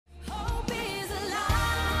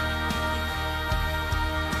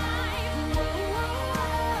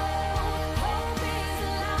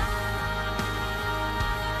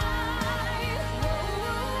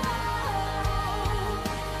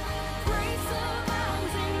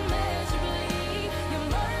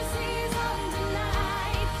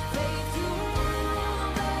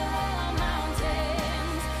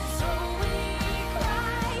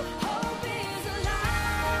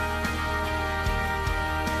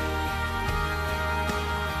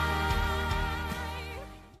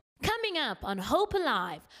up on Hope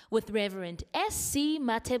Alive with Reverend S.C.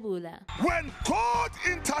 Mathebula. When God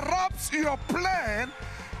interrupts your plan,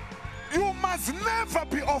 you must never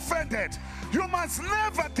be offended. You must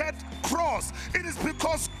never get cross. It is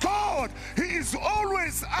because God, He is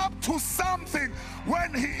always up to something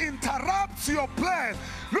when He interrupts your plan.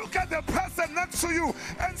 Look at the person next to you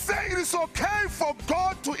and say it is okay for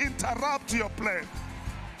God to interrupt your plan.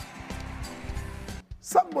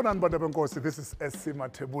 This is S.C.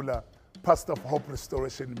 Mathebula, pastor of Hope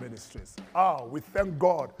Restoration Ministries. We thank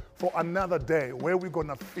God for another day where we're going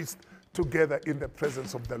to feast together in the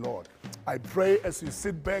presence of the Lord. I pray as you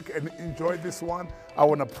sit back and enjoy this one, I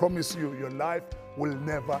want to promise you your life will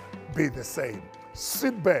never be the same.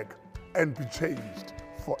 Sit back and be changed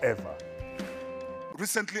forever.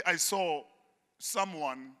 Recently, I saw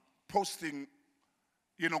someone posting,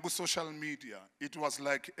 on social media. It was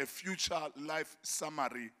like a future life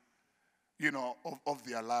summary, of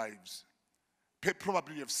their lives.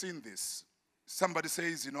 Probably you've seen this. Somebody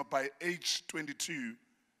says, by age 22,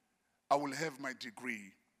 I will have my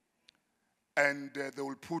degree. And they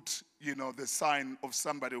will put, the sign of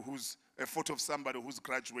somebody a photo of somebody who's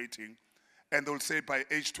graduating. And they'll say, by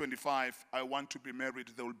age 25, I want to be married.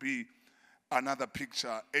 There will be another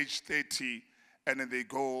picture, age 30, and then they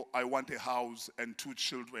go, I want a house and 2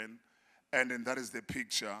 children. And then that is the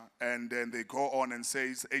picture. And then they go on and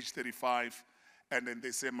say, age 35, and then they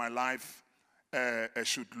say, my life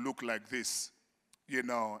should look like this.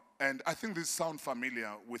 And I think this sounds familiar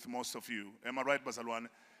with most of you. Am I right, Bazalwane?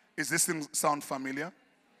 Is this thing sound familiar?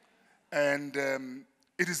 And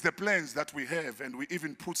it is the plans that we have, and we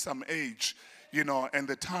even put some age, and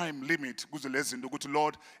the time limit.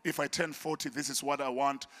 Lord, if I turn 40, this is what I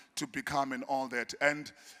want to become and all that. And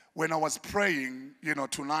when I was praying,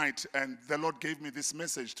 tonight, and the Lord gave me this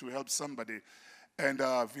message to help somebody, and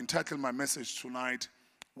I've entitled my message tonight,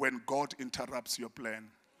 When God Interrupts Your Plan.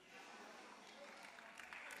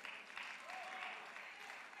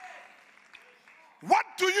 What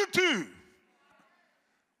do you do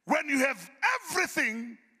when you have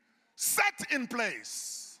everything set in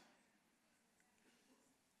place?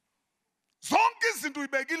 Zonke izinto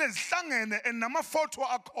uyibekile zihlangene and namaphoto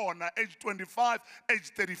akhona, age 25,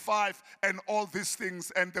 age 35, and all these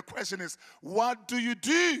things. And the question is, what do you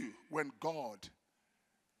do when God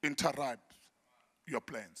interrupts your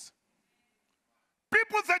plans?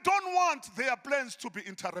 People, they don't want their plans to be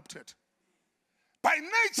interrupted. By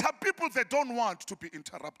nature, people, they don't want to be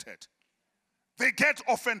interrupted. They get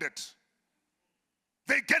offended.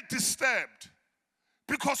 They get disturbed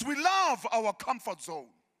because we love our comfort zone.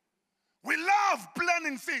 We love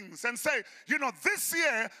planning things and say, this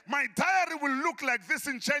year, my diary will look like this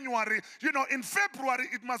in January. In February,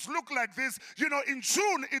 it must look like this. In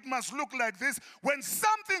June, it must look like this. When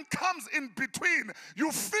something comes in between,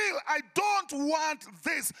 you feel, I don't want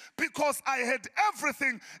this because I had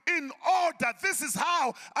everything in order. This is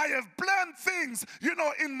how I have planned things,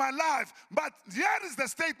 in my life. But here is the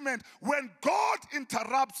statement. When God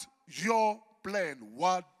interrupts your plan,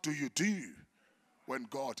 what do you do? When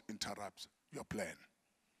God interrupts your plan.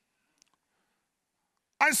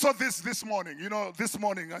 I saw this morning. This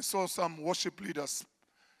morning I saw some worship leaders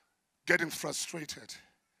getting frustrated.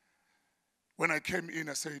 When I came in,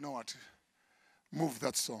 I said, you know what? Move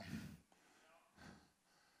that song.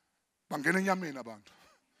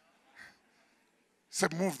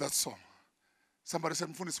 Said, move that song. Somebody said,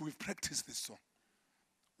 Mfundisi, we've practiced this song.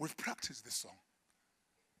 We've practiced this song.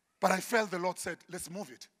 But I felt the Lord said, let's move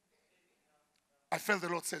it. I felt the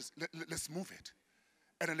Lord says, let's move it.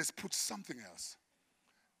 And then let's put something else.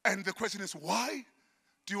 And the question is, why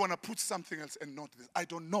do you want to put something else and not this? I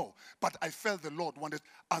don't know. But I felt the Lord wanted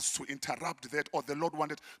us to interrupt that, or the Lord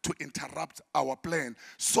wanted to interrupt our plan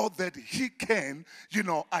so that He can,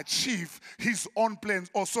 achieve His own plans,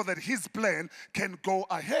 or so that His plan can go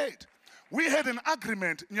ahead. We had an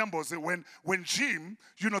agreement, Nyamboze, when Jim,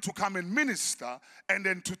 to come and minister, and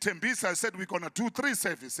then to Tembisa, I said we're going to do 3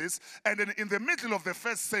 services, and then in the middle of the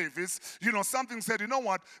first service, something said, you know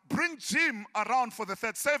what, bring Jim around for the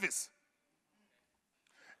 3rd service.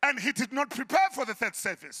 And he did not prepare for the 3rd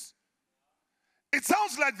service. It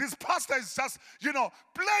sounds like this pastor is just,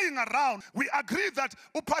 playing around. We agreed that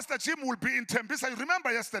Pastor Jim will be in Tembisa. You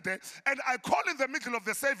remember yesterday? And I called in the middle of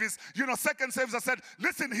the service, 2nd service. I said,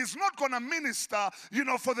 listen, he's not going to minister,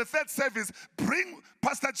 for the 3rd service. Bring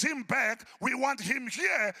Pastor Jim back. We want him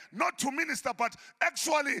here, not to minister, but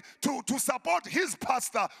actually to support his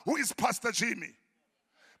pastor, who is Pastor Jimmy.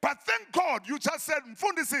 But thank God you just said,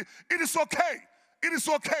 Mfundisi, it is okay. It is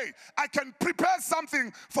okay. I can prepare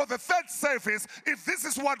something for the 3rd service if this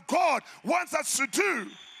is what God wants us to do.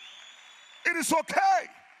 It is okay.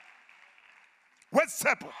 Where's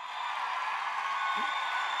Seppo?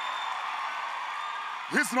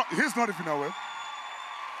 He's not even aware.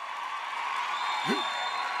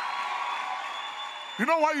 You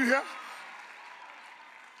know why you're here?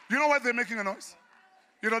 You know why they're making a noise?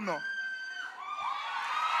 You don't know.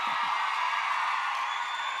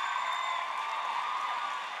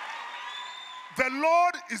 The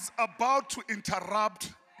Lord is about to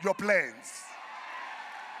interrupt your plans.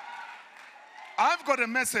 I've got a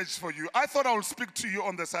message for you. I thought I would speak to you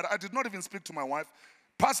on the side. I did not even speak to my wife.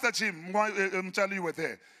 Pastor Jim, you were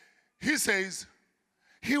there. He says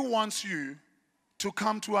he wants you to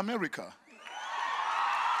come to America.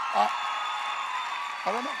 I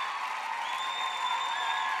don't know.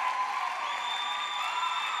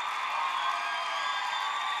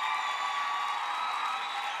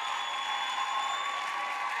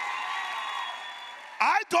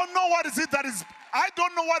 I don't know what is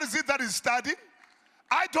it that is studying.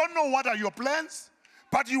 I don't know what are your plans.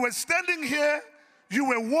 But you were standing here, you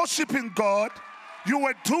were worshiping God, you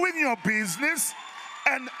were doing your business,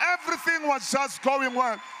 and everything was just going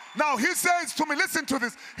well. Now he says to me, listen to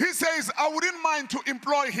this. He says, I wouldn't mind to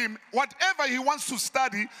employ him. Whatever he wants to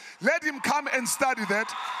study, let him come and study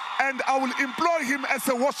that, and I will employ him as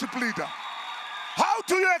a worship leader. How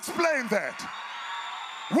do you explain that?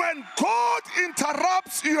 When God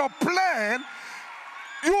interrupts your plan,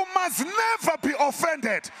 you must never be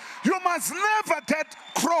offended. You must never get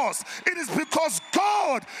cross. It is because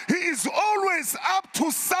God, He is always up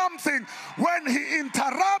to something when He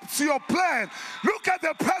interrupts your plan. Look at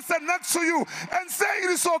the person next to you and say,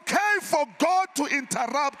 it is okay for God to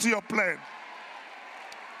interrupt your plan.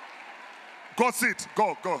 Go sit.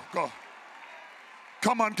 Go.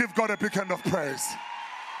 Come on, give God a big hand of praise.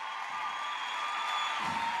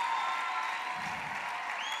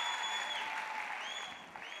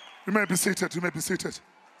 You may be seated.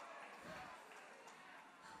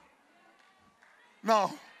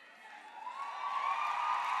 Now,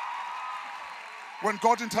 when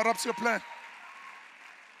God interrupts your plan,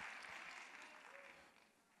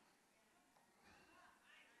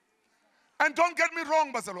 and don't get me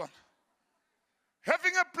wrong, Bazalwan,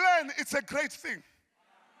 having a plan, it's a great thing.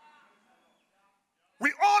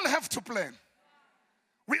 We all have to plan.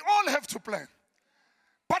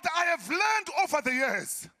 But I have learned over the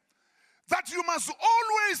years that you must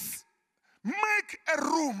always make a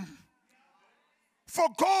room for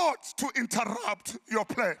God to interrupt your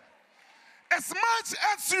plan. As much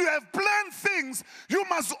as you have planned things, you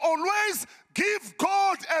must always give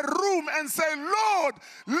God a room and say, Lord,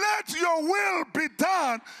 let your will be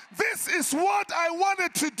done. This is what I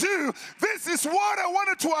wanted to do. This is what I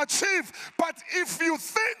wanted to achieve. But if you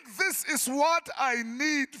think this is what I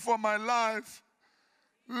need for my life,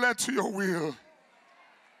 let your will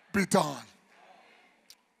be done.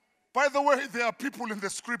 By the way, there are people in the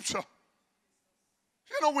scripture,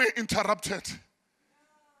 we're interrupted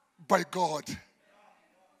by God.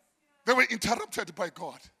 They were interrupted by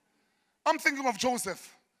God. I'm thinking of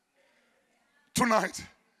Joseph tonight.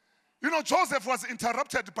 Joseph was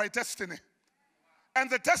interrupted by destiny. And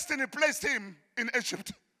the destiny placed him in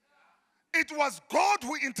Egypt. It was God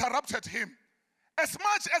who interrupted him. As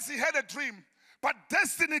much as he had a dream, but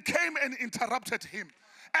destiny came and interrupted him.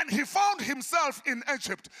 And he found himself in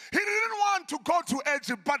Egypt. He didn't want to go to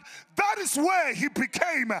Egypt, but that is where he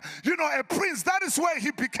became, a prince. That is where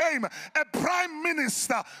he became a prime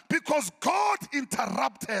minister, because God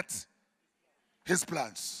interrupted his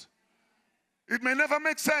plans. It may never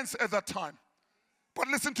make sense at that time, but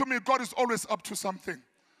listen to me, God is always up to something.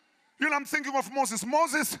 I'm thinking of Moses.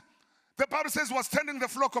 Moses, the Bible says, was tending the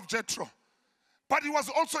flock of Jethro, but he was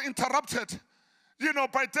also interrupted,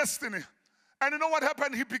 by destiny. And you know what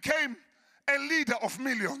happened? He became a leader of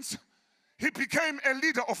millions. He became a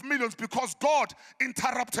leader of millions because God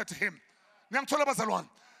interrupted him.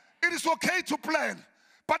 It is okay to plan,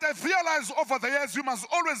 but I've realized over the years you must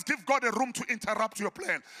always give God a room to interrupt your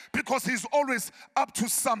plan, because He's always up to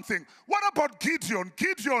something. What about Gideon?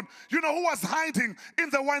 Gideon, who was hiding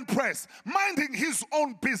in the wine press, minding his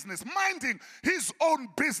own business,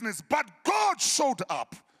 but God showed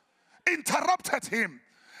up, interrupted him,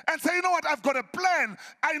 and say, you know what, I've got a plan.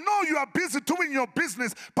 I know you are busy doing your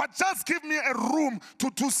business, but just give me a room to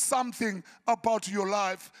do something about your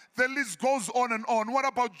life. The list goes on and on. What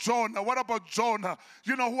about Jonah?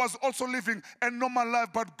 Who was also living a normal life,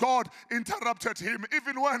 but God interrupted him.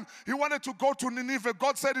 Even when he wanted to go to Nineveh,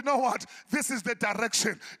 God said, you know what, this is the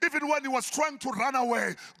direction. Even when he was trying to run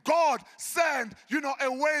away, God sent,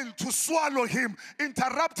 a whale to swallow him,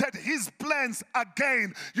 interrupted his plans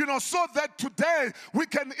again, so that today we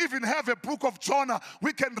can can even have a book of Jonah.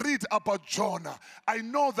 We can read about Jonah. I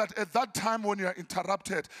know that at that time when you are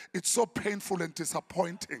interrupted, it's so painful and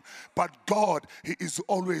disappointing. But God, He is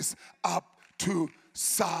always up to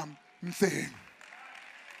something.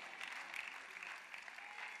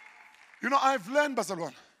 You know, I've learned,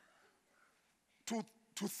 Bazalwan, to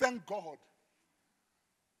thank God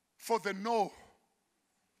for the no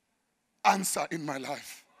answer in my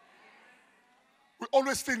life. We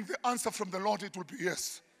always think the answer from the Lord, it will be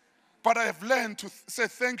yes. But I have learned to say,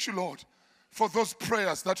 thank you, Lord, for those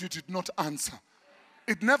prayers that you did not answer.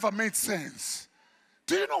 It never made sense.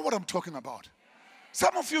 Do you know what I'm talking about?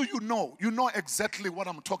 Some of you, you know exactly what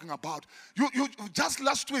I'm talking about. You just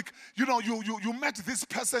last week, you met this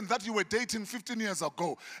person that you were dating 15 years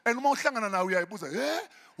ago. And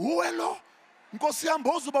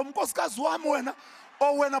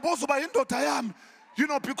you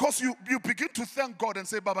know, because you begin to thank God and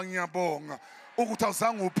say, Baba ngiyabonga ukuthi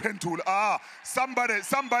awuzange uphendule. Somebody,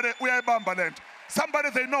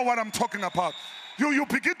 they know what I'm talking about. You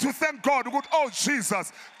begin to thank God. Oh,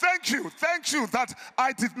 Jesus, thank you that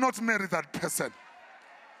I did not marry that person.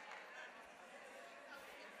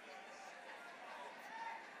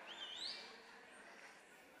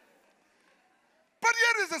 But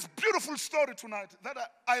here is this beautiful story tonight that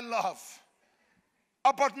I love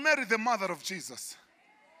about Mary, the mother of Jesus.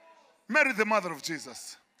 Mary, the mother of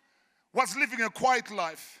Jesus, was living a quiet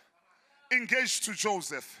life, engaged to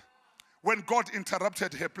Joseph, when God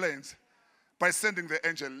interrupted her plans by sending the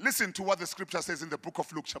angel. Listen to what the scripture says in the book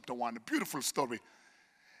of Luke chapter 1, a beautiful story.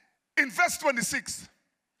 In verse 26,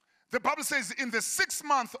 the Bible says, in the 6th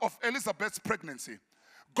month of Elizabeth's pregnancy,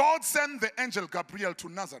 God sent the angel Gabriel to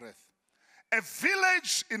Nazareth, a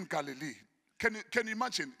village in Galilee. Can you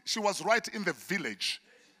imagine? She was right in the village.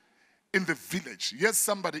 In the village. Yes,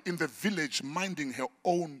 somebody in the village minding her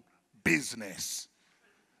own business.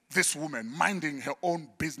 This woman minding her own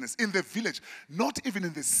business in the village, not even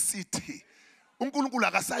in the city.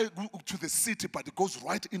 uNkulunkulu akasayi to the city, but it goes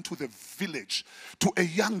right into the village to a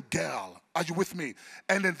young girl. Are you with me?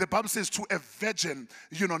 And then the Bible says to a virgin,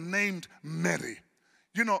 named Mary.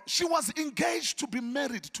 She was engaged to be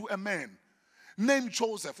married to a man named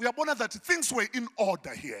Joseph. We are wondering that things were in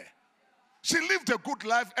order here. She lived a good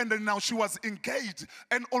life, and then now she was engaged,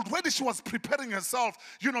 and already she was preparing herself,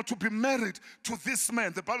 to be married to this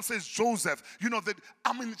man. The Bible says Joseph, she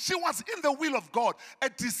was in the will of God, a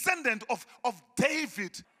descendant of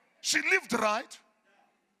David. She lived right.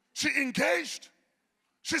 She engaged.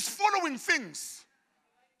 She's following things.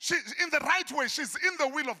 She's in the right way. She's in the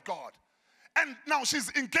will of God. And now she's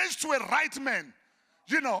engaged to a right man.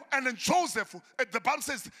 And then Joseph, the Bible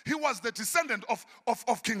says he was the descendant of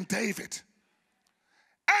King David.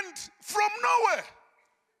 And from nowhere,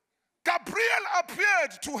 Gabriel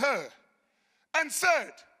appeared to her and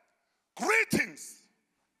said, "Greetings,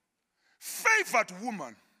 favored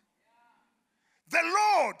woman. The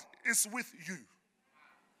Lord is with you."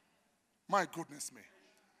 My goodness me.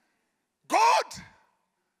 God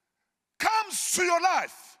comes to your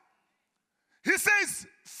life. He says,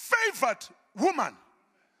 "Favored woman,"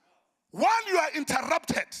 while you are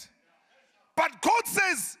interrupted. But God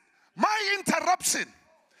says, my interruption,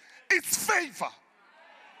 it's favor.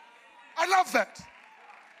 I love that.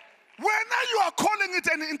 When you are calling it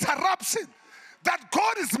an interruption, that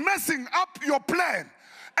God is messing up your plan.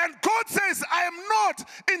 And God says, I am not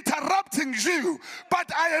interrupting you, but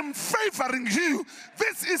I am favoring you.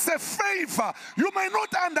 This is a favor. You may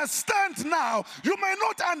not understand now. You may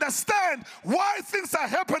not understand why things are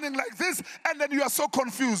happening like this, and then you are so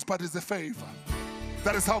confused, but it's a favor.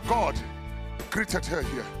 That is how God greeted her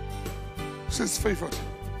here. She's favored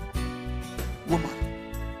woman.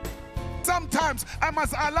 Sometimes I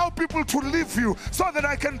must allow people to leave you so that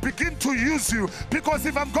I can begin to use you. Because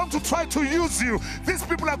if I'm going to try to use you, these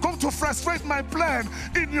people are going to frustrate my plan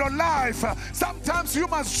in your life. Sometimes you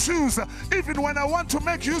must choose. Even when I want to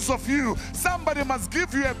make use of you, somebody must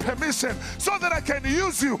give you a permission so that I can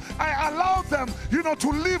use you. I allow them,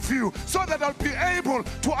 to leave you so that I'll be able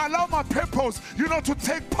to allow my purpose, to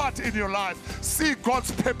take part in your life. See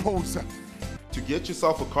God's purpose. To get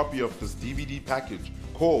yourself a copy of this DVD package,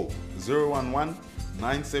 call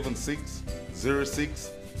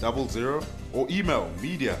 011-976-0600 or email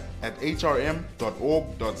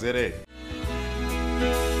media@hrm.org.za.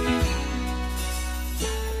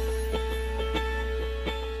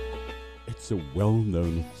 It's a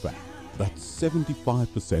well-known fact that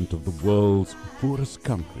 75% of the world's poorest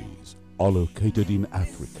countries are located in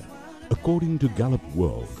Africa. According to Gallup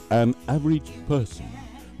World, an average person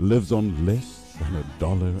lives on less than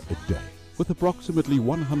 $1 a day. With approximately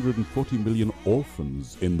 140 million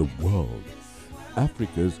orphans in the world,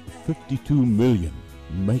 Africa's 52 million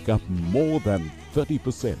make up more than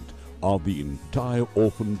 30% of the entire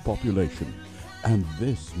orphan population, and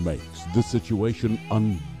this makes the situation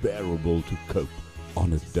unbearable to cope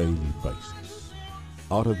on a daily basis.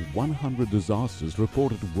 Out of 100 disasters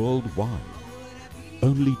reported worldwide,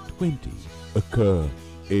 only 20 occur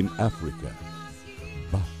in Africa.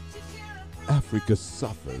 But Africa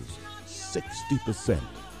suffers 60%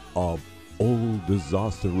 of all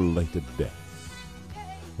disaster-related deaths.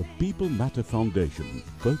 The People Matter Foundation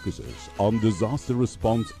focuses on disaster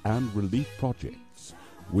response and relief projects,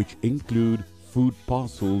 which include food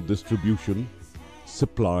parcel distribution,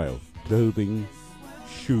 supply of clothing,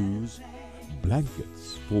 shoes,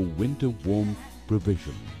 blankets for winter warmth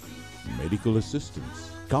provision, medical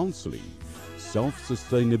assistance, counseling,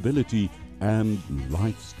 self-sustainability and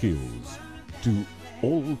life skills to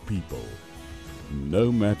all people,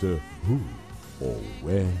 no matter who or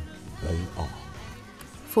where they are.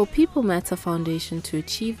 For People Matter Foundation to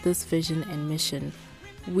achieve this vision and mission,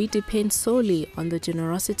 we depend solely on the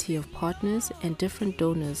generosity of partners and different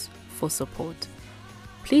donors for support.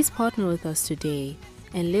 Please partner with us today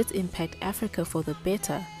and let's impact Africa for the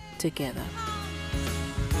better together.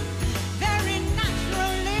 Very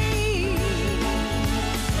naturally, we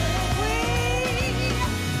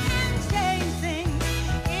can change things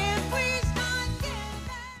if we start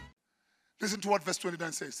giving. Listen to what verse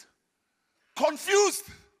 29 says. Confused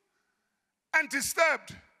and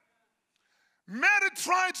disturbed, Mary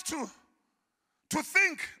tried to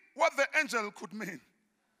think what the angel could mean.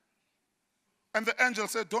 And the angel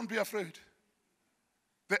said, don't be afraid.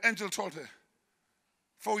 The angel told her,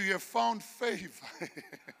 for you have found favor.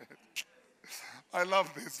 I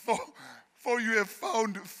love this. For you have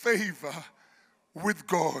found favor with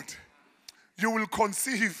God. You will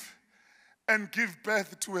conceive and give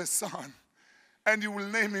birth to a son, and you will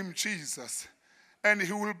name him Jesus. And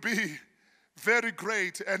he will be very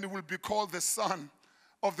great, and he will be called the Son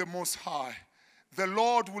of the Most High. The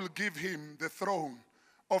Lord will give him the throne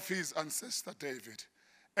of his ancestor David,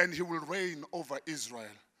 and he will reign over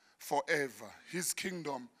Israel forever. His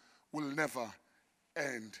kingdom will never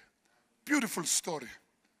end. Beautiful story.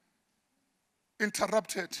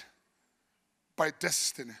 Interrupted by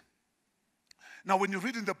destiny. Now, when you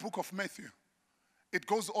read in the book of Matthew, it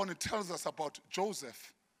goes on, it tells us about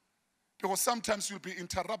Joseph. Because sometimes you'll be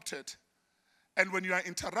interrupted. And when you are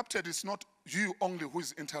interrupted, it's not you only who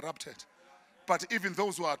is interrupted, but even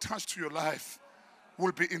those who are attached to your life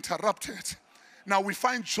will be interrupted. Now we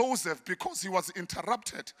find Joseph, because he was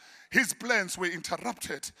interrupted, his plans were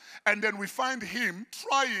interrupted. And then we find him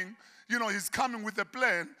trying, he's coming with a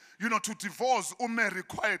plan, to divorce Mary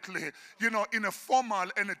quietly, in a formal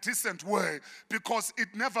and a decent way, because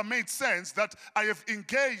it never made sense that I have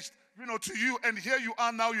engaged to you, and here you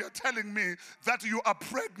are now, you are telling me that you are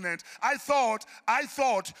pregnant. I thought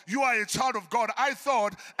you are a child of God. I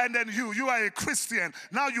thought, and then you are a Christian.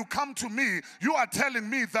 Now you come to me, you are telling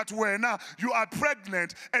me that now you are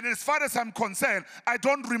pregnant, and as far as I'm concerned, I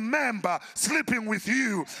don't remember sleeping with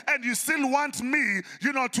you, and you still want me,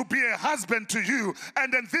 to be a husband to you.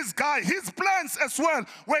 And then this guy, his plans as well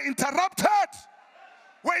were interrupted.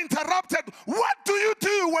 What do you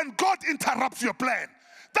do when God interrupts your plan?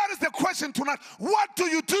 That is the question tonight. What do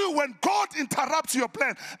you do when God interrupts your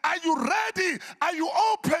plan? Are you ready? Are you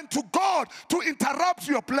open to God to interrupt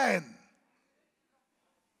your plan?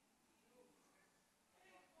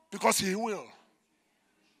 Because he will.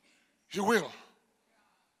 He will.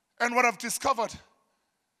 And what I've discovered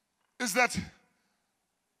is that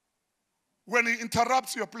when he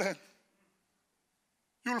interrupts your plan,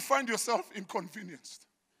 you'll find yourself inconvenienced.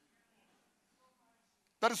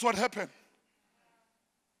 That is what happened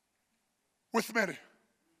with Mary.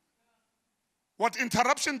 What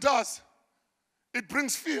interruption does, it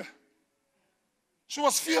brings fear. She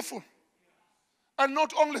was fearful. And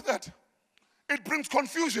not only that, it brings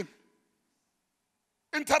confusion.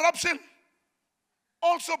 Interruption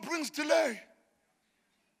also brings delay.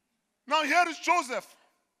 Now here is Joseph,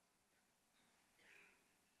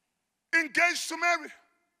 engaged to Mary.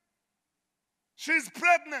 She's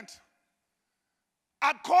pregnant.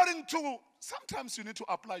 According to, sometimes you need to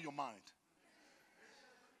apply your mind.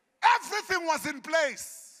 Everything was in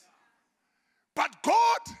place, but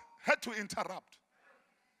God had to interrupt.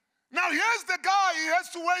 Now here's the guy, he has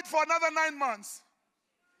to wait for another 9 months.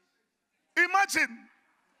 Imagine.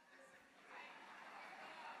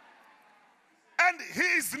 And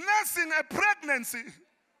he is nursing a pregnancy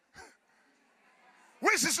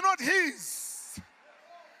which is not his,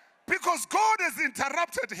 because God has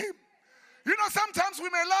interrupted him. Sometimes we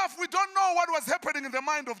may laugh, we don't know what was happening in the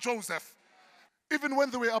mind of Joseph. Even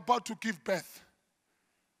when they were about to give birth,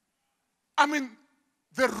 I mean,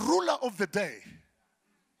 the ruler of the day,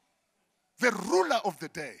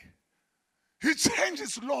 he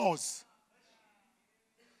changes laws.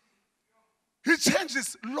 He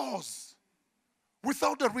changes laws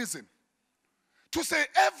without a reason. To say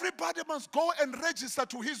everybody must go and register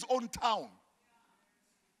to his own town.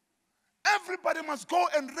 Everybody must go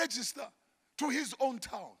and register to his own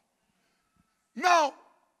town. Now,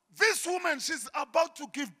 this woman, she's about to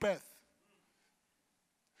give birth.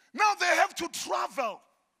 Now they have to travel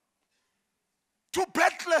to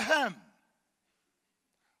Bethlehem,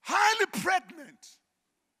 highly pregnant,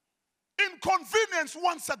 inconvenience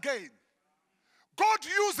once again. God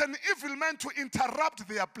used an evil man to interrupt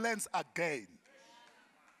their plans again.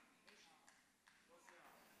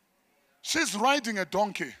 She's riding a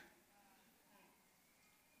donkey,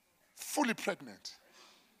 fully pregnant.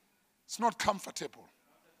 It's not comfortable.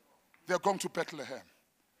 They're going to Bethlehem.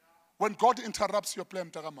 When God interrupts your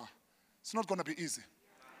plan, it's not going to be easy.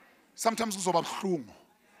 Sometimes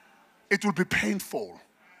it will be painful.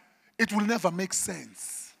 It will never make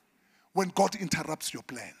sense when God interrupts your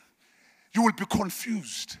plan. You will be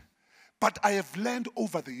confused. But I have learned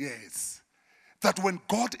over the years that when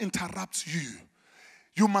God interrupts you,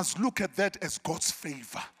 you must look at that as God's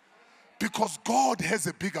favor. Because God has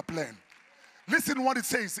a bigger plan. Listen what it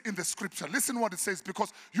says in the scripture. Listen what it says,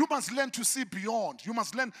 because you must learn to see beyond. You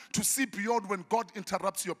must learn to see beyond when God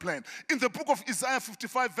interrupts your plan. In the book of Isaiah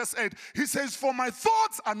 55 verse 8, he says, "For my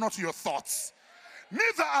thoughts are not your thoughts,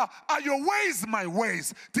 neither are your ways my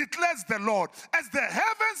ways, declares the Lord. As the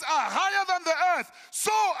heavens are higher than the earth,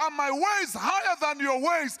 so are my ways higher than your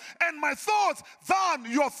ways, and my thoughts than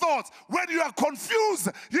your thoughts." When you are confused,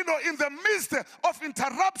 in the midst of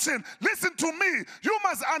interruption, listen to me. You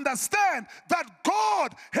must understand that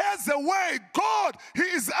God has a way. God, he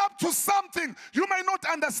is up to something. You may not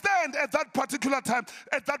understand at that particular time,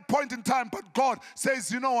 at that point in time, but God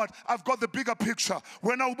says, you know what? I've got the bigger picture.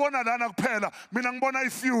 When I ubona lana kuphela, mina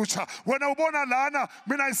ngibona future. When I ubona lana,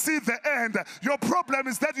 mina I see the end. Your problem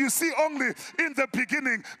is that you see only in the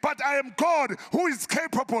beginning, but I am God who is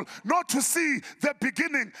capable not to see the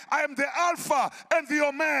beginning. I am the Alpha and the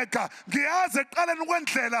Omega. Ngiyazi ekuqaleni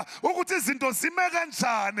kwendlela ukuthi izinto zime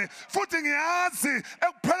kanjani, futhi ngiyazi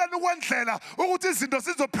ekupheleni kwendlela ukuthi izinto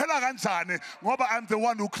zizophela kanjani, ngoba I'm the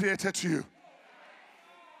one who created you.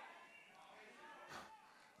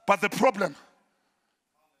 But the problem,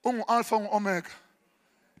 Alpha and Omega,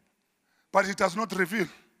 but it does not reveal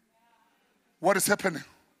what is happening.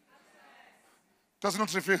 Does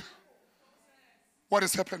not reveal what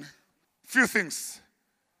is happening. Few things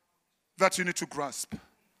that you need to grasp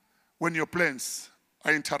when your plans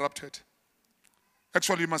are interrupted.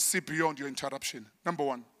 Actually, you must see beyond your interruption. Number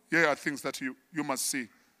one, here are things that you must see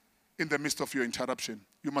in the midst of your interruption.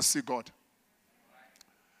 You must see God.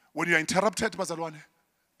 When you are interrupted, bazalwane,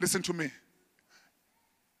 listen to me.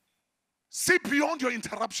 See beyond your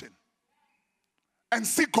interruption and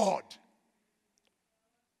see God.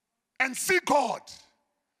 And see God.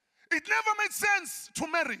 It never made sense to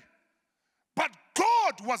Mary, but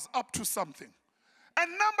God was up to something.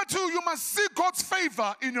 And number two, you must see God's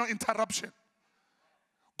favor in your interruption.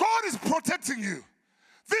 God is protecting you.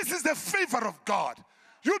 This is the favor of God.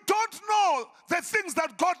 You don't know the things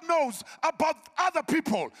that God knows about other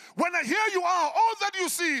people. When here you are, all that you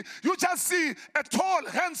see, you just see a tall,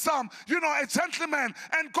 handsome, a gentleman.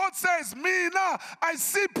 And God says, Mina, I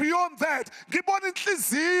see beyond that.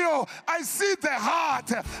 I see the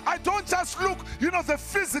heart. I don't just look, the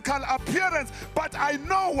physical appearance, but I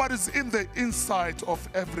know what is in the inside of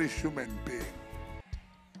every human being.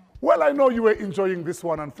 Well, I know you were enjoying this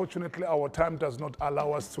one. Unfortunately, our time does not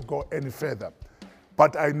allow us to go any further.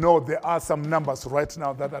 But I know there are some numbers right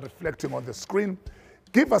now that are reflecting on the screen.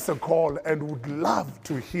 Give us a call and would love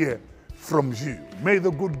to hear from you. May the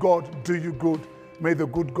good God do you good. May the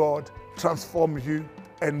good God transform you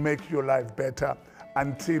and make your life better.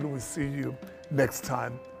 Until we see you next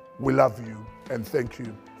time, we love you and thank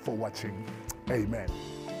you for watching. Amen.